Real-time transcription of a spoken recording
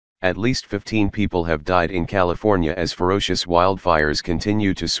At least 15 people have died in California as ferocious wildfires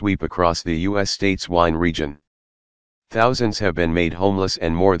continue to sweep across the U.S. state's wine region. Thousands have been made homeless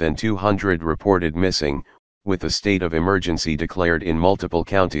and more than 200 reported missing, with a state of emergency declared in multiple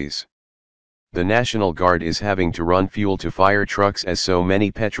counties. The National Guard is having to run fuel to fire trucks as so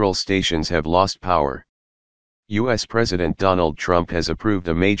many petrol stations have lost power. U.S. President Donald Trump has approved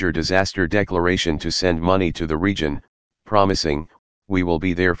a major disaster declaration to send money to the region, promising, "We will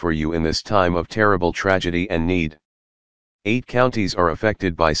be there for you in this time of terrible tragedy and need." 8 counties are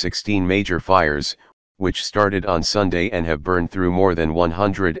affected by 16 major fires, which started on Sunday and have burned through more than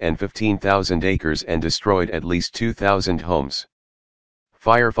 115,000 acres and destroyed at least 2,000 homes.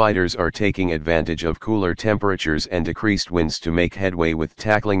 Firefighters are taking advantage of cooler temperatures and decreased winds to make headway with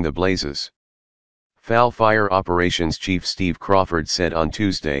tackling the blazes. FAL Fire Operations Chief Steve Crawford said on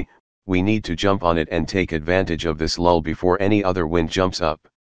Tuesday, "We need to jump on it and take advantage of this lull before any other wind jumps up.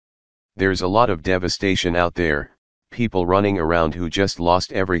 There's a lot of devastation out there, people running around who just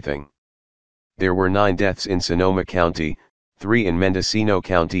lost everything." There were 9 deaths in Sonoma County, 3 in Mendocino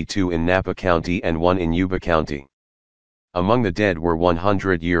County, 2 in Napa County and 1 in Yuba County. Among the dead were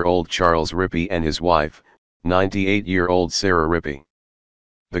 100-year-old Charles Rippey and his wife, 98-year-old Sarah Rippey.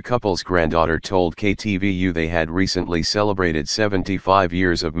 The couple's granddaughter told KTVU they had recently celebrated 75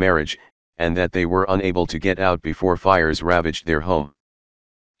 years of marriage, and that they were unable to get out before fires ravaged their home.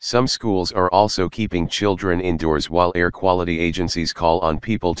 Some schools are also keeping children indoors while air quality agencies call on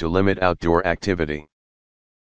people to limit outdoor activity.